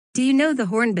Do you know the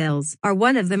hornbills are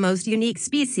one of the most unique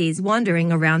species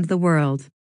wandering around the world?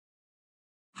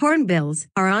 Hornbills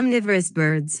are omnivorous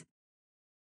birds.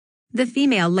 The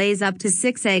female lays up to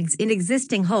 6 eggs in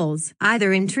existing holes,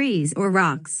 either in trees or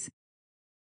rocks.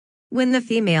 When the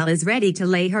female is ready to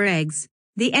lay her eggs,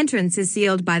 the entrance is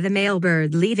sealed by the male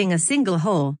bird, leaving a single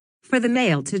hole for the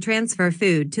male to transfer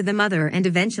food to the mother and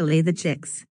eventually the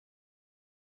chicks.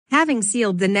 Having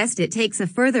sealed the nest, it takes a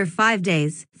further 5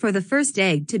 days for the first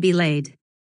egg to be laid.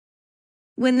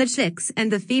 When the chicks and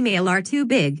the female are too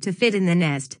big to fit in the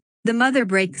nest, the mother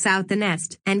breaks out the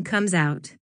nest and comes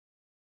out.